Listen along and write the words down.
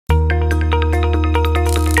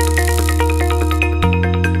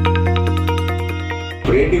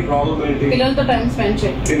problem ఏంటి? పిల్లలతో time spend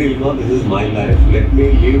చేయి. Neelima, this is my life. Let me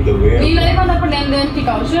live the way. నీ life అన్నప్పుడు నేను దేనికి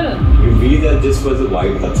Kaushal? You be there just for the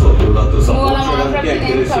wife, that's all. నువ్వు నాతో సపోర్ట్ చేయడానికి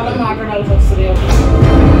ఎంకరేజ్ చాలా మాట్లాడాల్సి వస్తుంది.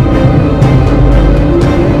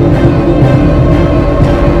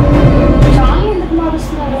 చాలా ఎందుకు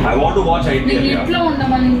మారుస్తున్నారు? I want to watch IPL. నేను ఇంట్లో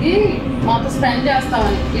ఉండమనింది మాతో స్పెండ్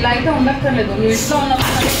చేస్తామని. ఇలా అయితే ఉండక్కర్లేదు. నువ్వు ఇంట్లో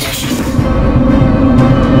ఉన్నప్పుడు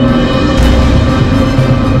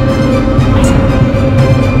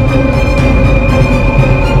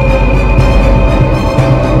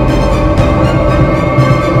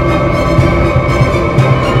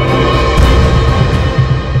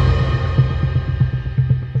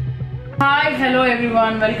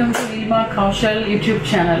welcome to Neelima Kaushal YouTube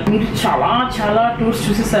channel. మీరు చాలా టూర్స్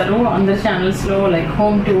చూసేసారు అందరి ఛానల్స్ లో, like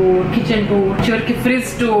home tour, kitchen tour, చివరికి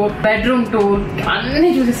ఫ్రిడ్జ్ టూర్, బెడ్రూమ్ టూర్ అన్ని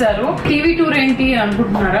చూసేసారు. టీవీ టూర్ ఏంటి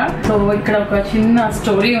అనుకుంటున్నారా? సో ఇక్కడ ఒక చిన్న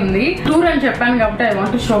స్టోరీ ఉంది. టూర్ అని చెప్పాను కాబట్టి I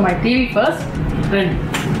want to show my TV first. రండి.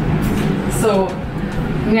 సో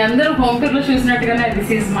మీ అందరూ హోమ్ టూర్ లో చూసినట్టుగానే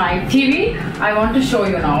this is my TV. I want to show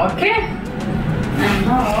you now. Okay, and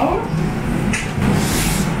now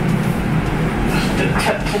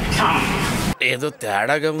ఏదో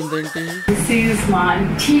తేడాగా ఉందేంటి? This is my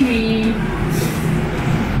TV.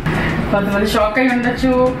 కొంతమంది షాక్ అయి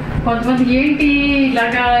ఉండొచ్చు, కొంతమంది ఏంటి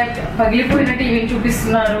ఇలాగా పగిలిపోయిన టీవీని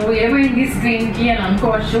చూపిస్తున్నారు, ఏమైంది స్క్రీన్ కి అని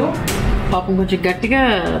అనుకోవచ్చు. పాపం కొంచెం గట్టిగా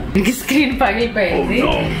స్క్రీన్ పగిలిపోయింది.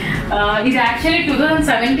 ఇది యాక్చువల్లీ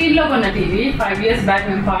 2017 లో కొన్న టీవీ. 5 years బ్యాక్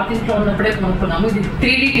మేము పాత ఇంట్లో ఉన్నప్పుడే కొనుక్కున్నాము. ఇది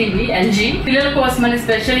 3D టీవీ, ఎల్జీ. పిల్లల కోసం అని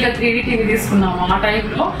స్పెషల్ గా 3D టీవీ తీసుకున్నాము ఆ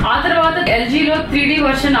టైంలో. ఆ తర్వాత ఎల్జీ లో 3D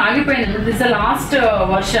వర్షన్ ఆగిపోయింది. This last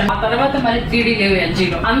version. ఆ తర్వాత మరి 3D లేవు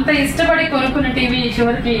ఎల్జీలో. అంత ఇష్టపడి కొనుక్కున్న టీవీ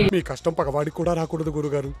చివరికి మీ కష్టం పగవాడికి కూడా రాకూడదు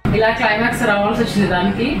గురుగారు. ఇలా క్లైమాక్స్ రావాల్సి వచ్చింది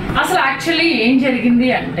దానికి. అసలు యాక్చువల్లీ ఏం జరిగింది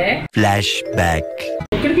అంటే, ఫ్లాష్ బ్యాక్.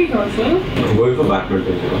 ఎక్కడికి కౌశల్?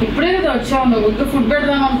 ఇప్పుడే కదా వచ్చావు నువ్వు. ఇంకా ఫుడ్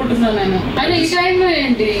పెడదాం అనుకుంటున్నాను నేను. అయినా ఈ టైంలో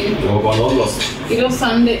ఏంటి? ఈరోజు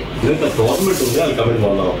సండే.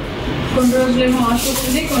 కొన్ని రోజులేమో హాస్పిటల్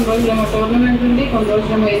ఉంది, కొన్ని రోజులేమో టోర్నమెంట్ ఉంది, కొన్ని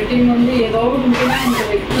రోజులేమో ఎడిటింగ్ ఉంది. ఏదో ఒకటి ఉంటూనే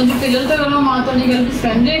ఉంటుంది. కొంచెం పిల్లలతో కదా మాతో కలిపి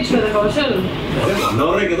స్పెండ్ చేయొచ్చు కదా కౌశల్.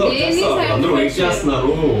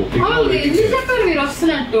 ఎందుకు చెప్పారు మీరు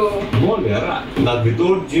వస్తున్నట్టు?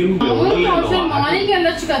 కౌశల్ మార్నింగ్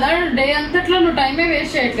వెళ్ళొచ్చు కదా. డే అంతట్లో నువ్వు టైమే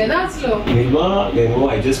వేస్ట్ చేయట్లేదా అసలు?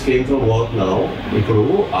 ఇప్పుడు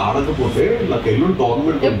ఆడకపోతే నాకు ఎల్లుండి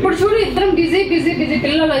టోర్నమెంట్. ఎప్పుడు చూడు ఇద్దరం బిజీ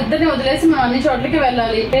పిల్లలు ఇద్దరిని వదిలేసి మనం అన్ని చోట్లకి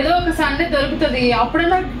వెళ్ళాలి. ఏదో ఒక సండే దొరుకుతుంది,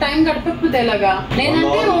 అప్పుడైనా టైం గడపకపోతే ఎలాగా?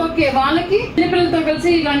 నేనంటే ఓకే, వాళ్ళకి చిన్న పిల్లలతో కలిసి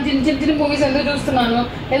ఇలాంటి చిన్న మూవీస్ ఎందుకు చూస్తున్నాను,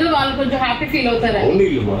 ఏదో వాళ్ళు కొంచెం హ్యాపీ ఫీల్ అవుతారు.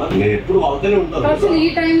 అసలు ఈ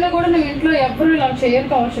టైంలో కూడా నువ్వు ఇంట్లో ఎవ్వరు ఇలా చేయరు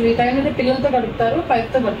కావచ్చు. ఈ టైం అయితే పిల్లలతో గడుపుతారు,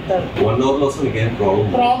 పైపుతో గడుపుతారు.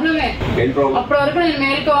 ప్రాబ్లమే. అప్పటి వరకు నేను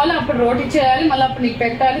మేలుకోవాలి, అప్పుడు రోటీ చేయాలి, మళ్ళీ అప్పుడు నీకు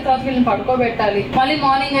పెట్టాలి, తర్వాత వీళ్ళని పడుకోబెట్టాలి, మళ్ళీ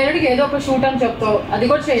మార్నింగ్ అయ్యేటికి ఏదో ఒక షూట్ అని చెప్తావు, అది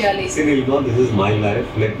కూడా చేయాలి.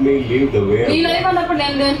 నీ లైఫ్ అన్నప్పుడు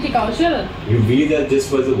నేను దేనికి కౌశల్?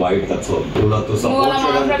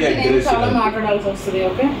 చాలా మాట్లాడాల్సి వస్తుంది.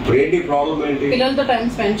 ఓకే, పిల్లలతో టైం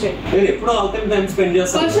స్పెండ్ చేయి.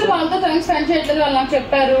 కౌశల్ వాళ్ళతో టైం స్పెండ్ చేయట్లేదు, వాళ్ళు నాకు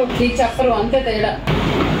చెప్పారు, నీకు చెప్పరు, అంతే తేడా.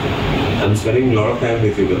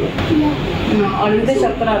 అడిగితే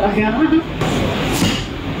చెప్పరా అలాగా?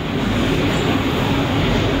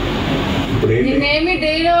 నేనేమి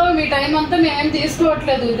డేలో మీ టైం అంతా మేమేం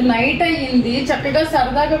తీసుకోవట్లేదు. ఇది నైట్ అయ్యింది, చక్కగా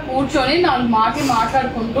సరదాగా కూర్చొని 4 మాటలు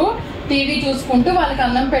మాట్లాడుకుంటూ టీవీ చూసుకుంటూ వాళ్ళకి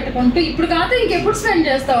అన్నం పెట్టుకుంటూ. ఇప్పుడు కాదు ఇంకెప్పుడు స్పెండ్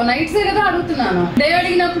చేస్తావు? నైట్స్ కదా అడుగుతున్నాను. డే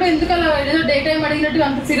అడిగినప్పుడు ఎందుకు అలా ఏదో డే టైం అడిగినట్టు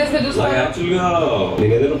అంత సీరియస్ గా చూస్తాను?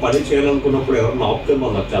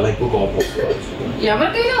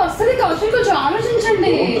 ఎవరికైనా వస్తుంది కౌశల్, కొంచెం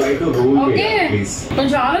ఆలోచించండి. ఓకే,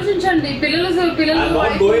 కొంచెం ఆలోచించండి. పిల్లలు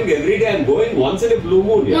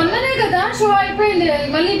మొన్ననే కదా షో అయిపోయింది,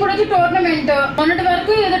 మళ్ళీ ఇప్పుడు వచ్చి టోర్నమెంట్. మొన్నటి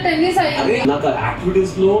వరకు ఏదో టెన్నిస్ అయ్యింది.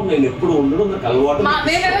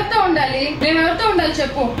 మేమెవరితో ఉండాలి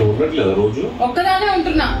చెప్పు? రోజు ఒక్కదానే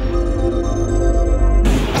ఉంటున్నా.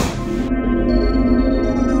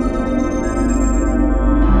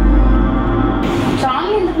 చాలా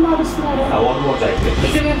ఎందుకు మారుస్తున్నారు?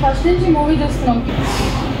 ఇక్కడ మేము ఫస్ట్ నుంచి మూవీ చూస్తున్నాం.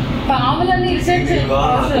 కావాలని రిసెర్చ్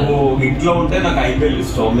ఇంట్లో ఉంటే నాకు ఐపీఎల్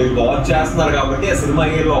ఇష్టం. మీరు వాచ్ చేస్తున్నారు కాబట్టి ఆ సినిమా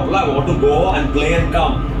అయ్యే లోపల I want to go and play and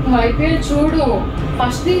come. IPL చూడు,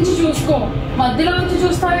 ఫస్ట్ నుంచి చూసుకో. మధ్యలో నుంచి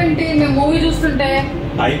చూస్తావేంటి? మేము మూవీ చూస్తుంటే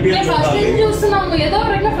ఫస్ట్ నుంచి చూస్తున్నాము. ఏదో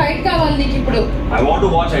రకంగా ఫైట్ కావాలి నీకు. ఇప్పుడు I want to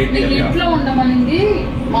watch IPL. ఇంట్లో ఉండమనింది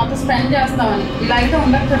మాతో స్పెండ్ చేస్తామని. ఇలా అయితే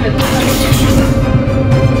ఉండక్కర్లేదు.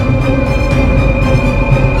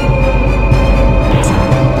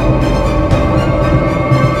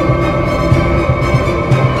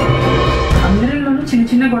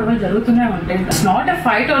 చిన్న గొడవలు జరుగుతూనే ఉంటాయి. It's not a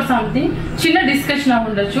fight or something, చిన్న డిస్కషన్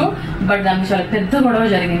ఉండొచ్చు, బట్ దానికి చాలా పెద్ద గొడవ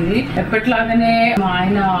జరిగింది. ఎప్పటిలాగానే మా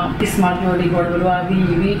ఆయన స్మార్ట్ బోడీ గొడవలు అవి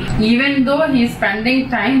ఇవి, even though he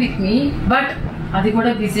spending time with me, but అది కూడా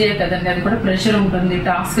బిజీయే కదండి, అది కూడా ప్రెషర్ ఉంటుంది,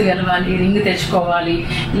 టాస్క్ గెలవాలి, రింగ్ తెచ్చుకోవాలి,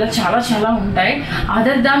 ఇలా చాలా చాలా ఉంటాయి.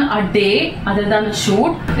 Other than a day, other than a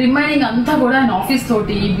shoot, remaining అంతా కూడా ఆయన ఆఫీస్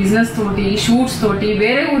తోటి, బిజినెస్ తోటి, షూట్స్ తోటి,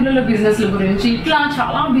 వేరే ఊర్లలో బిజినెస్ గురించి ఇట్లా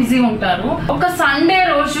చాలా బిజీ ఉంటారు. ఒక సండే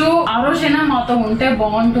రోజు ఆ రోజైనా మాతో ఉంటే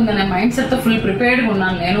బాగుంటుందనే మైండ్ సెట్ తో ఫుల్ ప్రిపేర్డ్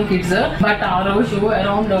ఉన్నాను నేను, కిడ్స్. బట్ ఆ రోజు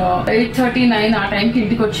అరౌండ్ 8:39 ఆ టైంకి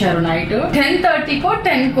ఇంటికి వచ్చారు. నైట్ 10:30కో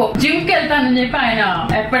 10కో జిమ్ కి వెళ్తానని చెప్పి ఆయన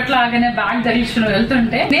ఎప్పట్లాగానే బ్యాగ్ తగిలించుకుని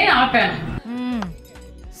వెళ్తుంటే నేను ఆపాను.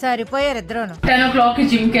 సరిపోయారు ఇద్దరు. 10 o'clock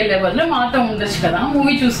జిమ్ కి వెళ్లే బదులు మాతో ఉండొచ్చు కదా,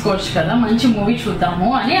 మూవీ చూసుకోవచ్చు కదా, మంచి మూవీ చూద్దాము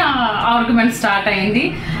అని ఆర్గ్యుమెంట్ స్టార్ట్ అయింది.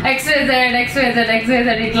 XYZ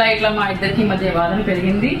ఇట్లా మా ఇద్దరికి మధ్య వాదన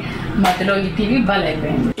పెరిగింది. మధ్యలో ఈ టీవీ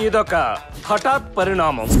బలైపోయింది. ఇదొక హఠాత్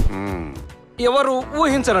పరిణామం, ఎవరు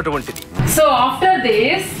ఊహించినటువంటిది. సో ఆఫ్టర్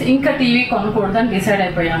దిస్ ఇంకా టీవీ కొనకూడదని డిసైడ్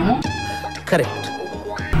అయిపోయాము. కరెక్ట్.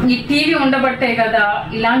 ఈ టీవీ ఉండబట్టే కదా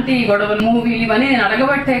ఇలాంటి గొడవలు, మూవీలు ఇవన్నీ నేను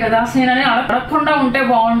అడగబట్టే కదా, అసలు నేను అడగకుండా ఉంటే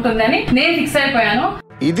బాగుంటుంది అని నేను ఫిక్స్ అయిపోయాను.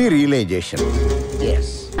 ఇది రియలైజేషన్.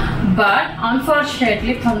 బట్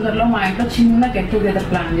అన్ఫార్చునేట్లీ తొందరలో మా ఇంట్లో చిన్న గెట్ టుగెదర్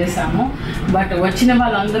ప్లాన్ చేశాము. బట్ వచ్చిన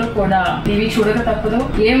వాళ్ళందరూ కూడా టీవీ చూడక తప్పదు,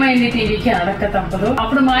 ఏమైంది టీవీకి అడగక తప్పదు.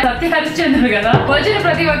 అప్పుడు మా సత్య హరిశ్చంద్రుడు కదా, వచ్చిన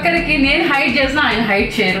ప్రతి ఒక్కరికి నేను హైట్ చేసినా ఆయన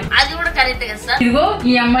హైట్ చేయరు. అది కూడా కరెక్ట్ కదా సార్. ఇదిగో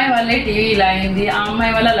ఈ అమ్మాయి వల్లే టీవీ ఇలా అయింది, ఆ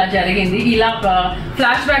అమ్మాయి వల్ల అలా జరిగింది, ఇలా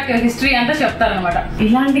ఫ్లాష్ బ్యాక్ హిస్టరీ అంతా చెప్తారనమాట.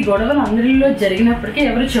 ఇలాంటి గొడవలు అందరిలో జరిగినప్పటికీ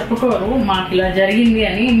ఎవరు చెప్పుకోరు మాకు ఇలా జరిగింది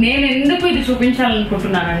అని. నేను ఎందుకు ఇది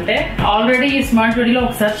చూపించాలనుకుంటున్నానంటే, ఆల్రెడీ ఈ స్మార్ట్ వీడియోలో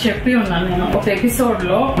ఒకసారి చెప్పి ఉన్నాను నేను ఒక ఎపిసోడ్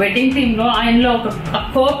లో, వెడ్డింగ్ టీమ్ లో ఆయనలో ఒక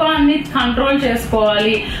కోపాన్ని కంట్రోల్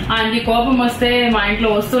చేసుకోవాలి, ఆయనకి కోపం వస్తే మా ఇంట్లో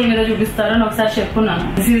వస్తువుల మీద చూపిస్తారు అని ఒకసారి చెప్పుకున్నాను.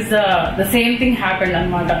 This is the same thing happened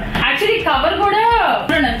అనమాట. యాక్చువల్లీ కవర్ కూడా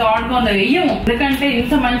నేను థాట్ గా ఉంది వెయ్యము, ఎందుకంటే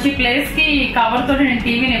ఇంత మంచి ప్లేస్ కి కవర్ తోటి నేను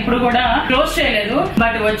టీవీని ఎప్పుడు కూడా క్లోజ్ చేయలేదు.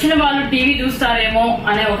 బట్ వచ్చిన వాళ్ళు టీవీ చూస్తారేమో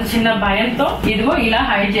అనే ఒక చిన్న భయంతో ఇదిగో ఇలా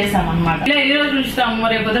హైడ్ చేశాం అనమాట. ఇలా ఎన్ని రోజులు చూస్తాము,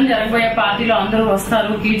 రేపు పొద్దున జరగబోయే పార్టీలో అందరూ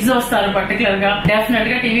వస్తారు, కిడ్స్ వస్తారు, పర్టికులర్ గా డెఫినెట్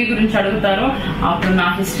గా టీవీ గురించి అడుగుతారు. అప్పుడు నా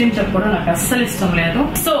హిస్టరీని చెప్పడం నాకు అస్సలు ఇష్టం లేదు.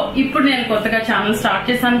 సో ఇప్పుడు నేను కొత్తగా ఛానల్ స్టార్ట్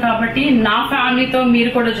చేశాను కాబట్టి, నా ఫ్యామిలీతో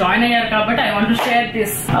మీరు కూడా జాయిన్ అయ్యారు కాబట్టి I want to share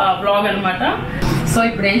this blog అనమాట. సో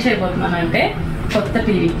ఇప్పుడు ఏం చేయబోతున్నానంటే, కొత్త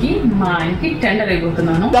టీవీకి మా ఆయనకి టెండర్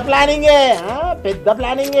అయిపోతున్నాను.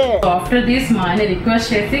 ఆఫ్టర్ దిస్ మా ఆయన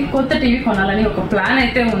రిక్వెస్ట్ చేసి కొత్త టీవీ కొనాలని ఒక ప్లాన్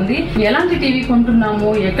అయితే ఉంది. ఎలాంటి టీవీ కొంటున్నాము,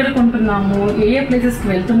 ఎక్కడ కొంటున్నాము, ఏ ప్లేసెస్ కి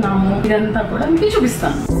వెళ్తున్నాము, ఇదంతా కూడా మీకు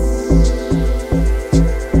చూపిస్తాను.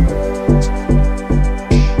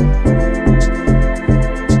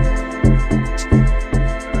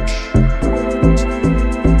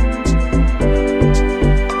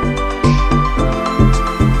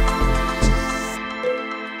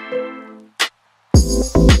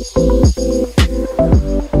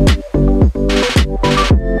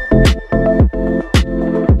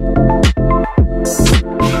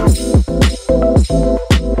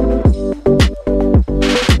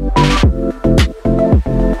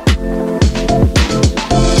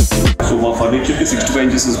 furniture 65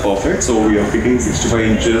 inches is perfect, so we are picking 65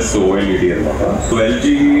 inches OLED anamata. So LG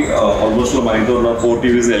almost lo mind on 4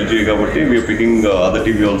 TVs LG kabatti we are picking other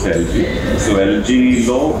TV also LG. So LG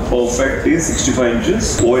lo perfect is 65 inches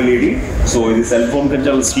OLED. So this cell phone kan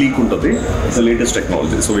chala sleek untadi. It's the latest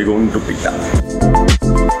technology, so we are going to pick that.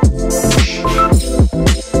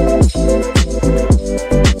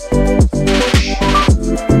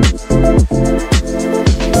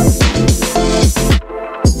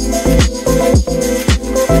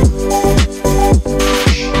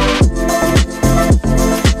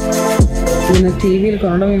 టీవీలు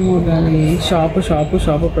కొనడం ఏమో కానీ shop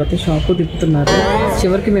ప్రతి shop తిప్పుతున్నారు.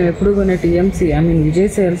 చివరికి మేము ఎప్పుడు కొనే TMC Vijay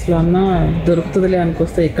sales లో అన్నా దొరుకుతుందిలే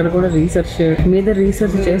అనుకొస్తే ఇక్కడ కూడా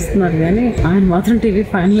రీసెర్చ్ చేస్తున్నారు కానీ ఆయన మాత్రం టీవీ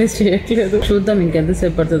ఫైనలైజ్ చేయట్లేదు. చూద్దాం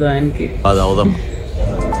ఇంకెంతసేపు పడుతుందో ఆయనకి. అది అవుదాం.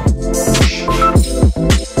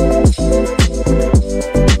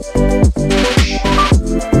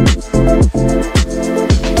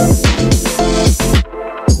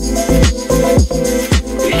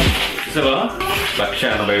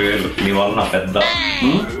 మీ వల్ల నా పెద్ద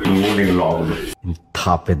నేను లాగులు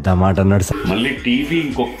ఇంత పెద్ద మాట అన్నాడు సార్. మళ్ళీ టీవీ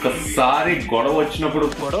ఇంకొకసారి గొడవ వచ్చినప్పుడు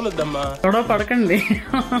గొడవ పడకండి,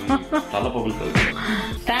 తల పగులుతుంది.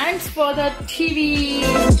 Thanks for the TV.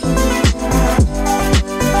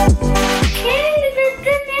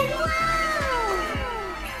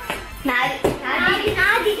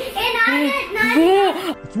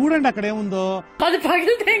 చూడండి అక్కడ ఏముందో. అది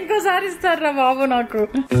పగిలితే ఇంకోసారి ఇస్తారా బాబు నాకు.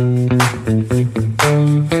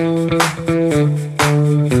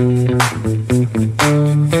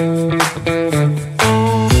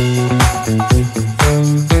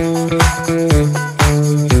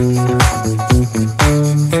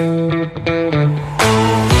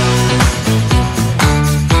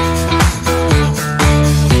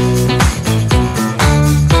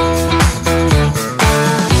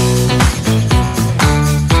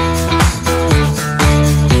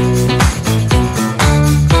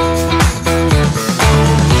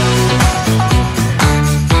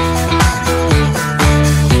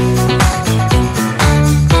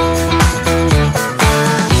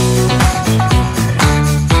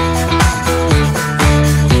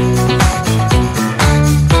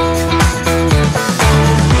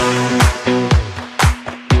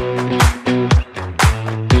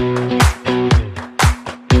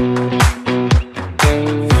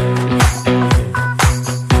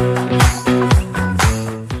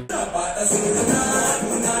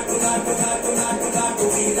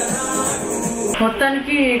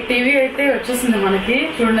 అయితే వచ్చేసింది మనకి.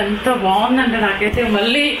 చూడండి ఎంత బాగుందంటే, నాకైతే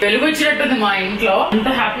మళ్ళీ వెలుగు వచ్చినట్టుంది మా ఇంట్లో. అంత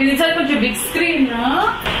హ్యాపీ. సార్ కొంచెం బిగ్ స్క్రీన్.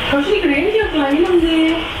 కొంచెం ఇక్కడ ఏంటి ఒక లైన్ ఉంది.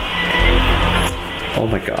 Oh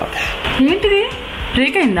my god. ఏంటిది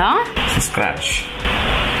బ్రేక్ అయిందా? Scratch.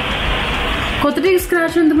 కొత్త టీవీ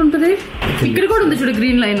స్క్రాచ్ ఎందుకు ఉంటుంది? ఇక్కడ కూడా ఉంది చూడు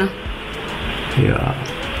గ్రీన్ లైన్.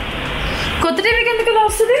 కొత్త టీవీకి ఎందుకు ఇలా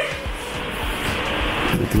వస్తుంది?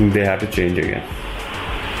 I think they have to change again.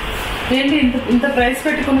 ఏంటి ఇంత ప్రైస్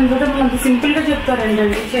పెట్టుకుని అంత సింపుల్ గా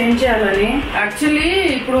చెప్తారండి చేంజ్ చేయాలని. యాక్చువల్లీ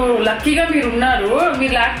ఇప్పుడు లక్కీగా మీరు ఉన్నారు,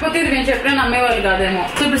 మీరు లేకపోతే ఇది నేను చెప్పినా నమ్మేవాళ్ళు కాదేమో.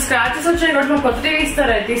 సో ఇప్పుడు స్క్రాచెస్ వచ్చాయి కాబట్టి కొత్త టీవీ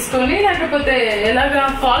ఇస్తారా తీసుకొని, లేకపోతే ఎలాగా?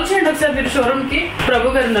 కాల్ చేయండి ఒకసారి మీరు షోరూమ్ కి.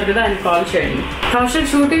 ప్రభు గారు ఉన్నారు కదా, ఆయన కాల్ చేయండి.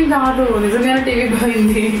 కౌశల్ షూటింగ్ కాదు, నిజంగా టీవీ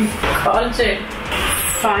పోయింది, కాల్ చేయండి.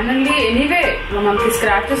 ఫైనల్లీ ఎనీవే మనకి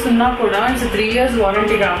స్క్రాచెస్ ఉన్నా కూడా ఇట్స్ 3 years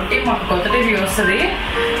వారంటీ కాబట్టి మాకు కొత్త టీవీ వస్తుంది.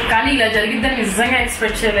 కానీ ఇలా జరిగిద్దని నిజంగా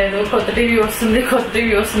ఎక్స్పెక్ట్ చేయలేదు. కొత్త టీవీ వస్తుంది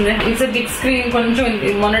ఇట్స్ బిగ్ స్క్రీన్. కొంచెం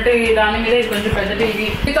మొన్నటి దాని మీద కొంచెం పెద్ద టీవీ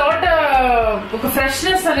వితౌట్ ఒక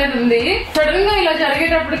ఫ్రెష్నెస్ అనేది ఉంది. సడన్ గా ఇలా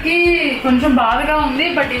జరిగేటప్పటికి కొంచెం బాధగా ఉంది.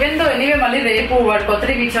 బట్ ఈవెన్ దో ఎనీవే మళ్ళీ రేపు వాడు కొత్త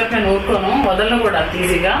టీవీ ఇచ్చాక నేను ఊరుకోను, వదలను కూడా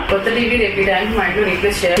ఈజీగా. కొత్త టీవీ రేపు ఈ టైంకి మా ఇంట్లో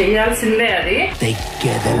రీప్లేస్ చేయాల్సిందే. అది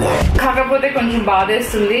కాకపోతే కొంచెం బాధేస్తుంది.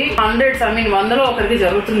 100లో ఒకరికి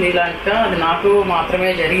జరుగుతుంది ఇలాంటి, అది నాకు మాత్రమే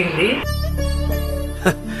జరిగింది.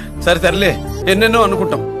 సరే తరలే, ఎన్నెన్నో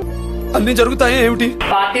అనుకుంటాం, అన్ని జరుగుతాయి ఏమిటి?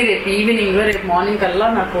 పార్టీ రేపు ఈవినింగ్, రేపు మార్నింగ్ కల్లా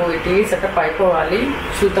నాకు టీవీ సెటప్ అయిపోవాలి.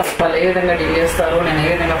 చూద్దాం వాళ్ళు ఏ విధంగా డీల్ చేస్తారు, నేను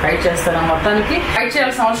ఏ విధంగా ఫైట్ చేస్తాను. మొత్తానికి ఫైట్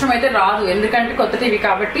చేయాల్సిన అవసరం అయితే రాదు, ఎందుకంటే కొత్త టీవీ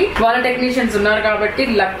కాబట్టి వాళ్ళ టెక్నీషియన్స్ ఉన్నారు కాబట్టి.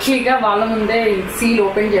 లక్కీగా వాళ్ళ ముందే సీల్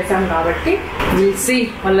ఓపెన్ చేశాం కాబట్టి విల్ సీ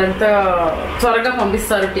వాళ్ళంతా త్వరగా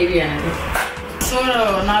పంపిస్తారు టీవీ అనేది. సో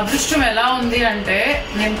నా అదృష్టం ఎలా ఉంది అంటే,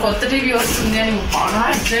 నేను కొత్త టీవీ వస్తుంది అని బాగా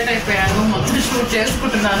ఎక్సైట్ అయిపోయాను. మొత్తం షూట్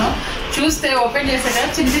చేసుకుంటున్నాను. చూస్తే ఓపెన్ చేసాక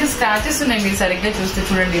చిన్న చిన్న స్క్రాచెస్ ఉన్నాయి. మీరు సరిగ్గా చూస్తే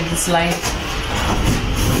చూడండి, దిస్ లైన్,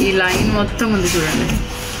 ఈ లైన్ మొత్తం ఉంది చూడండి.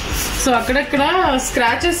 సో అక్కడక్కడ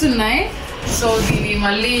స్క్రాచెస్ ఉన్నాయి. సో దీన్ని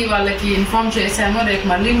మళ్ళీ వాళ్ళకి ఇన్ఫార్మ్ చేసాము, రేపు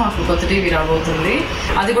మళ్ళీ మాకు కొత్త టీవీ రాబోతుంది,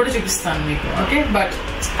 అది కూడా చూపిస్తాను మీకు. Okay, but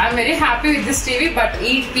I'm very happy with this TV. But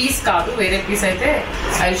ఈ పీస్ కాదు, వేరే పీస్ అయితే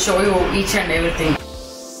I will show you each and everything.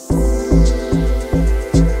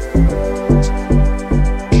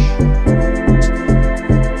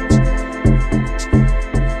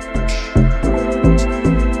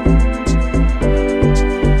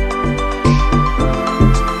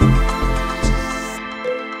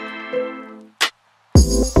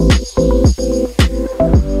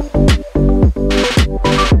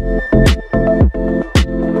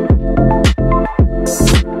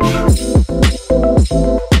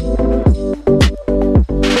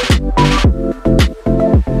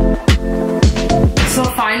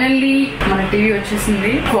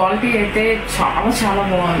 Quality అయితే చాలా చాలా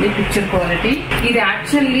బాగుంది, పిక్చర్ క్వాలిటీ. ఇది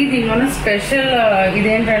యాక్చువల్లీ దీనివల్ల స్పెషల్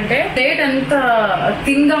ఇదేంటంటే ప్లేట్ ఎంత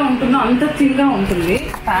థిన్ గా ఉంటుందో అంత థిన్ గా ఉంటుంది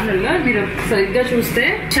ప్యానెల్ గా. మీరు సరిగ్గా చూస్తే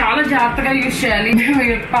చాలా జాగ్రత్తగా యూజ్ చేయాలి.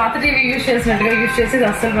 పాత టీవీ యూజ్ చేసినట్టుగా యూజ్ చేసేది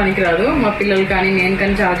అస్సలు పనికిరాదు. మా పిల్లలు కానీ నేను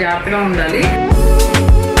కానీ చాలా జాగ్రత్తగా ఉండాలి.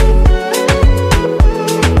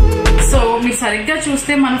 మీరు సరిగ్గా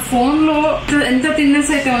చూస్తే మన ఫోన్ లో ఎంత థిన్నెస్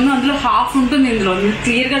అయితే ఉందో అందులో హాఫ్ ఉంటుంది. ఇందులో మీరు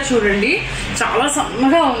క్లియర్ గా చూడండి, చాలా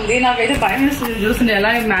సన్నగా ఉంది. నాకైతే భయం వేస్తుంది చూస్తుంటే ఎలా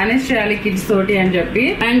మేనేజ్ చేయాలి కిడ్స్ తోటి అని చెప్పి.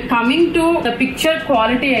 And coming to the picture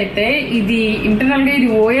quality అయితే ఇది ఇంటర్నల్ గా ఇది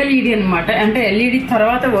OLED అనమాట, అంటే LED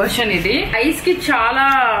తర్వాత వర్షన్. ఇది ఐస్ కి చాలా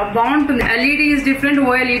బాగుంటుంది. LED is different,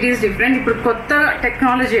 OLED is different. ఇప్పుడు కొత్త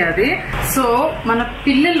టెక్నాలజీ అది. సో మన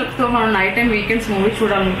పిల్లలతో మనం night time weekends movie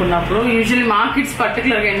చూడాలనుకున్నప్పుడు usually మా కిడ్స్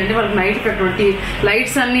పర్టికులర్ గా ఏంటంటే వాళ్ళకి నైట్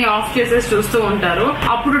లైట్స్ అన్ని ఆఫ్ చేసేసి చూస్తూ ఉంటారు.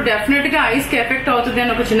 అప్పుడు డెఫినెట్ గా ఐస్ కి ఎఫెక్ట్ అవుతుంది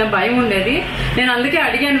అని ఒక చిన్న భయం ఉండేది. నేను అందుకే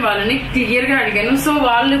అడిగాను వాళ్ళని, క్లియర్ గా అడిగాను. సో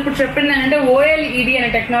వాళ్ళు ఇప్పుడు చెప్పింది ఏంటంటే OLED అనే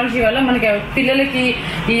టెక్నాలజీ వల్ల మనకి పిల్లలకి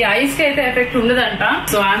ఈ ఐస్ కి అయితే ఎఫెక్ట్ ఉండదంట.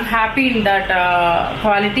 So I'm happy in that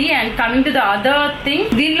quality. And coming to the other thing,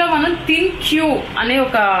 దీనిలో మనం ThinQ అనే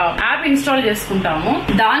ఒక యాప్ ఇన్స్టాల్ చేసుకుంటాము.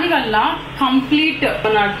 దాని వల్ల కంప్లీట్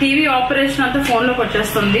మన టీవీ ఆపరేషన్ అంతా ఫోన్ లోకి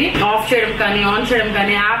వచ్చేస్తుంది. ఆఫ్ చేయడం కానీ ఆన్ చేయడం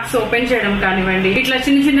కానీ, యాప్స్ ఓపెన్ చేయడం కానివ్వండి, ఇట్లా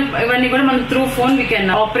చిన్న చిన్న ఇవన్నీ కూడా మనం through phone we can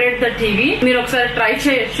operate the TV. మీరు ఒకసారి ట్రై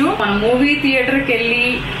చేయొచ్చు. మనం మూవీ థియేటర్ కి వెళ్ళి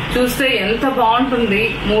చూస్తే ఎంత బాగుంటుంది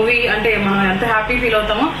మూవీ, అంటే మనం ఎంత హ్యాపీ ఫీల్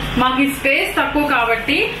అవుతామో. మాకు ఈ స్పేస్ తక్కువ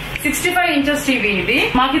కాబట్టి 65 inches టీవీ ఇది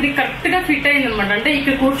మాకు ఇది కరెక్ట్ గా ఫిట్ అయింది అనమాట. అంటే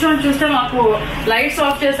ఇక్కడ కూర్చొని చూస్తే మాకు లైట్స్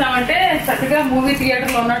ఆఫ్ చేసామంటే చక్కగా మూవీ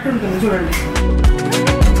థియేటర్ లో ఉన్నట్టు ఉంటుంది. చూడండి,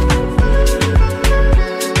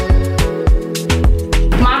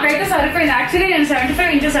 మాకైతే సరిపోయింది. యాక్చువల్లీ నేను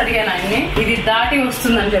 75 inches అడిగాను ఆయన్ని, ఇది దాటి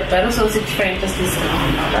వస్తుందని చెప్పారు. సో 65 inches తీసుకున్నాం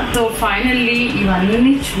అనమాట. సో ఫైనల్లీ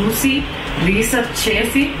ఇవన్నీ చూసి రీసెర్చ్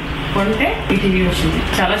చేసి కొంటే ఈ టీవీ వచ్చింది.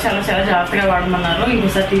 చాలా చాలా చాలా జాగ్రత్తగా వాడమన్నారు.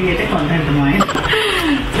 ఇంకోసారి టీవీ అయితే కొంటాను.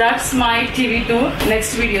 That's my TV tour.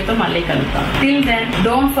 Next వీడియోతో మళ్ళీ కలుద్దాం. Till then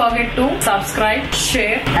don't forget to subscribe,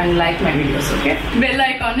 share and like my videos. Okay, bell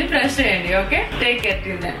icon ని ప్రెస్ చేయండి. Okay, take care.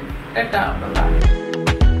 Till then.